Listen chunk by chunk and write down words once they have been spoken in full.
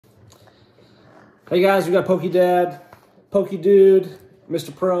Hey guys, we got Pokedad, Pokedude,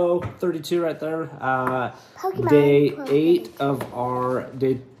 Mr. Pro, 32 right there. Day 8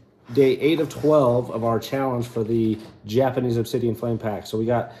 of 12 of our challenge for the Japanese Obsidian Flame Pack. So we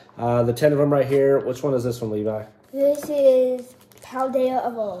got the 10 of them right here. Which one is this one, Levi? This is Paldea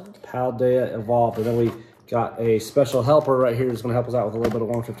Evolved. Paldea Evolved. And then we got a special helper right here who's going to help us out with a little bit of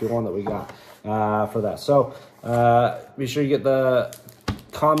 151 that we got for that. So be sure you get the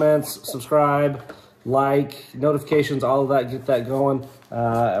comments, subscribe, like, notifications, all of that. Get that going.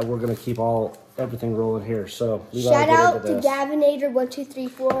 We're going to keep everything rolling here. So shout out to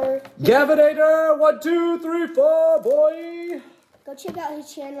Gavinator1234. Gavinator1234, boy. Go check out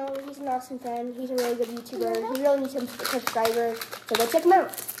his channel. He's an awesome friend. He's a really good YouTuber. He really needs some subscribers. So go check him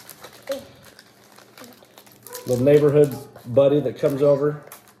out. The neighborhood buddy that comes over.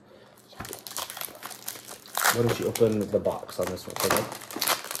 Why don't you open the box on this one, okay?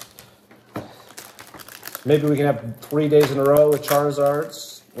 Maybe we can have 3 days in a row with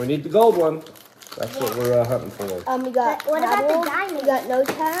Charizards. We need the gold one. That's what we're hunting for. We got what about the diamond? We got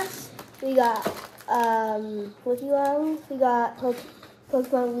Notas. We got Wikilong. We got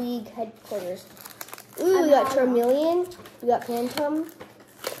Pokemon League headquarters. Ooh, we got Charmeleon. We got Phantom.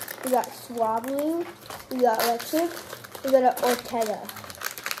 We got Swablu. We got Electric. We got an Ortega.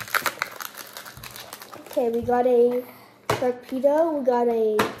 Okay, we got a Torpedo. We got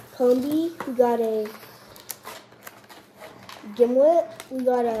a Combi. We got a Gimlet. We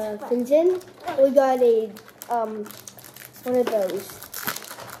got a Finzin. We got a one of those.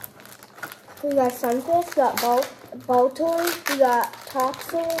 We got Sunfish. We got Baltoy. We got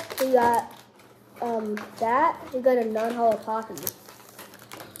Toxel. We got that. We got a non-hollow Poppy.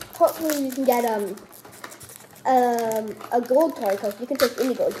 Hopefully we can get a gold card, because you can take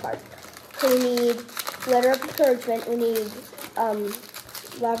any gold card. So we need Letter of Encouragement. We need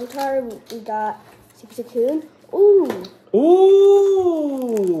Laboratory. We got Cocoon.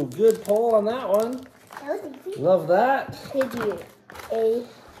 Ooh, good pull on that one. That was easy. Love that. Pidgey,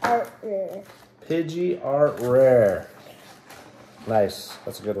 Art Rare. Pidgey Art Rare. Nice.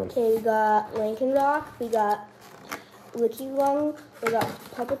 That's a good one. Okay, we got Lincoln Rock. We got Wikilong. We got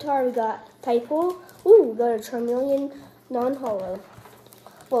Pupitar. We got Typhoon. Ooh, we got a Charmeleon non-hollow.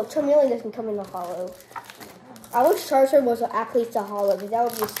 Well, Charmeleon doesn't come in the hollow. I wish Charizard was actually the hollow, because that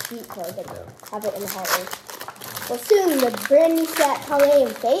would be a sweet card to have it in the hollow. Well, soon the brand new set Paldea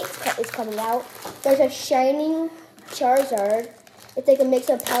Fates is coming out. There's a shining Charizard. It's like a mix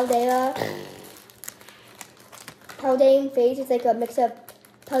of Paldea and Fates. It's like a mix of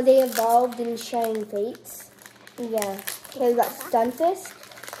Paldea Evolved and Shining Fates. Yeah. Okay, we got Stunfisk.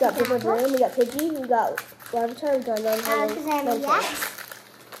 We got Paper Broom. We got Pidgey. We got Larvitar. We got Alakazam, yes.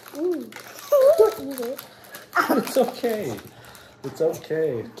 Don't eat it. It's okay. It's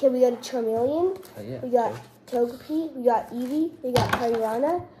okay. Okay, we got a Charmeleon. Yeah, We got Togepi. We got Eevee. We got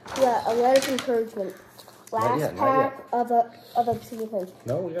Piranha. We got a Letter of Encouragement. Last pack of Obsidian Flame.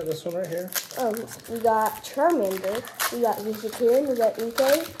 No, we got this one right here. We got Charmander. We got Visitune. We got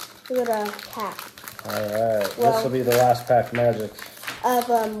Inkay. We got a cat. All right. Well, this will be the last pack magic. Of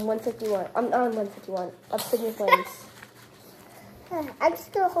 151. I'm not 151. Obsidian Flames. I'm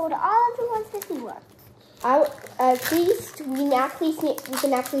just gonna hold all of the 151. Please, we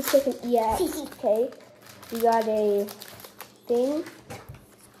can actually stick an EX. Okay. We got a thing.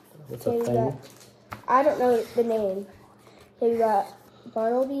 What's a thing? I don't know the name. Okay, we got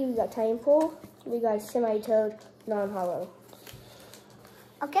Bartleby. We got Timepool. We got Semi-Toad non-hollow.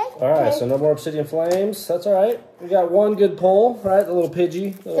 Okay. All right, so no more Obsidian Flames. That's all right. We got one good pull, right? The little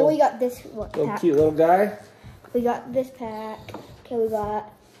Pidgey. Then we got this one. Little cute little guy. We got this pack. Okay, we got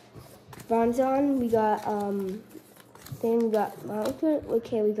Bronzon. We got then we got Mountain.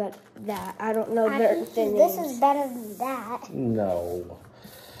 Okay, we got that. I don't know their names. This is better than that. No.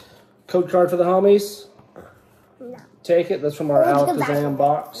 Code card for the homies. No. Take it. That's from our Alakazam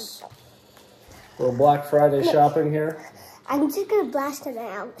box. Little Black Friday shopping here. I'm just gonna blast it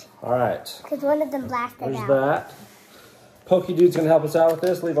out. All right. Because one of them blasted There's out. that. Pokedude's gonna help us out with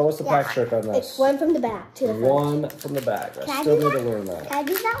this. Levi, what's the pack trick on this? It's one from the back to the front. One from the back. I still need to learn that. Can I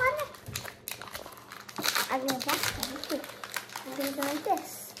do that one? I'm gonna blast it. I'm gonna go like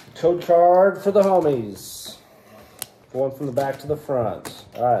this. Code card for the homies. One from the back to the front.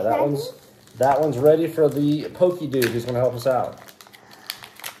 All right, that one's ready for the Pokedude who's gonna help us out.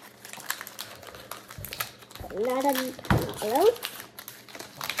 Not a hello.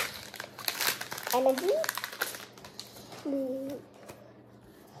 Energy.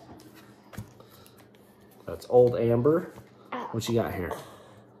 That's Old Amber. What you got here?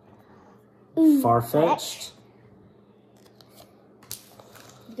 Farfetched.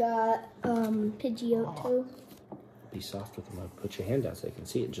 got Pidgeotto. Be soft with them. Put your hand down so they can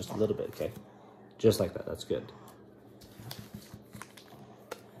see it just a little bit, okay? Just like that. That's good.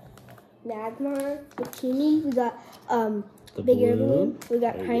 Magmar, Bikini. We got The Big Air balloon. Balloon. We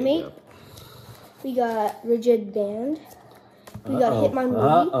got There you Primate. go. We got Rigid Band. We got Hitmonchan.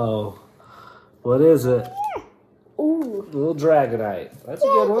 Uh-oh. What is it? Ooh. Little Dragonite. That's a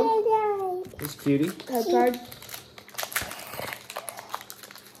good one. It's cutie. Code card.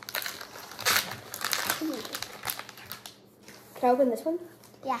 Can I open this one?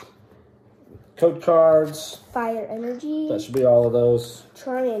 Yeah. Code cards. Fire Energy. That should be all of those.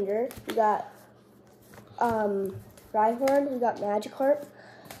 Charmander. We got Rhyhorn. We got Magikarp.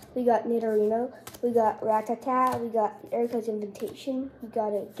 We got Nidorino. We got Rattata. We got Erica's Invitation. We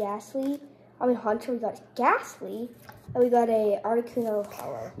got a Hunter. We got Ghastly. And we got a Articuno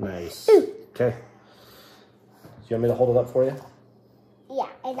Power. Nice. Okay. You want me to hold it up for you? Yeah,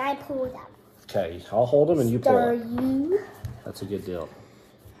 and I pulled up. Okay, I'll hold them and you pull it. Staryu. That's a good deal.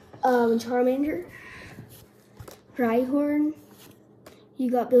 Charmander. Rhyhorn. You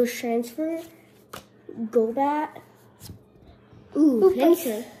got Bill's Transfer. Golbat. Ooh,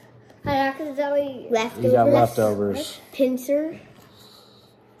 Pinsir. Leftovers. You got leftovers. Pinsir.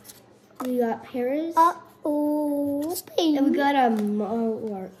 We got Paris. Uh-oh. And we got a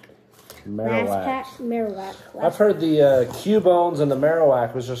Marowak. Last pack, Marowak. I've heard the Cubone and the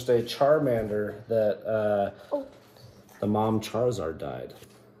Marowak was just a Charmander that the mom Charizard died.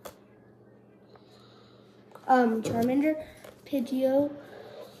 Charmander, Pidgeot.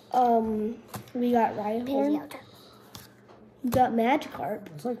 We got Rhyhorn. We got Magikarp.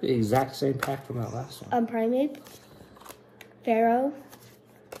 It's like the exact same pack from that last one. Primate, Pharaoh,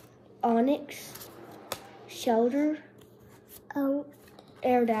 Onyx, Shelter,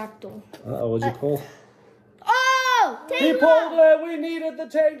 Aerodactyl. Uh-oh, what'd you pull? Oh! He pulled it! We needed the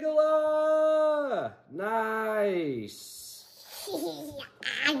Tangela! Nice!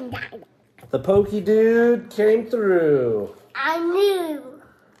 The Pokey Dude came through. I knew.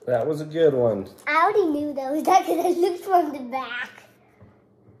 That was a good one. I already knew that was that because I looked from the back.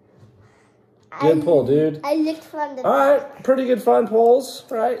 Good pull, dude. I looked from the All back. right, pretty good fun pulls,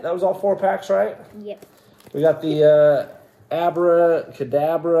 right? That was all 4 packs, right? Yep. We got the Abra,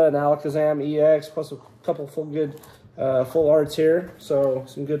 Kadabra, and Alakazam EX, plus a couple full arts here. So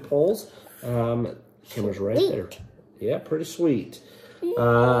some good pulls. Camera's right there. Yeah, pretty sweet.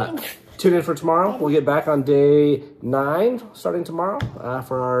 Tune in for tomorrow. We'll get back on day 9, starting tomorrow,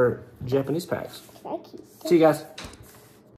 for our Japanese packs. Thank you. See you guys.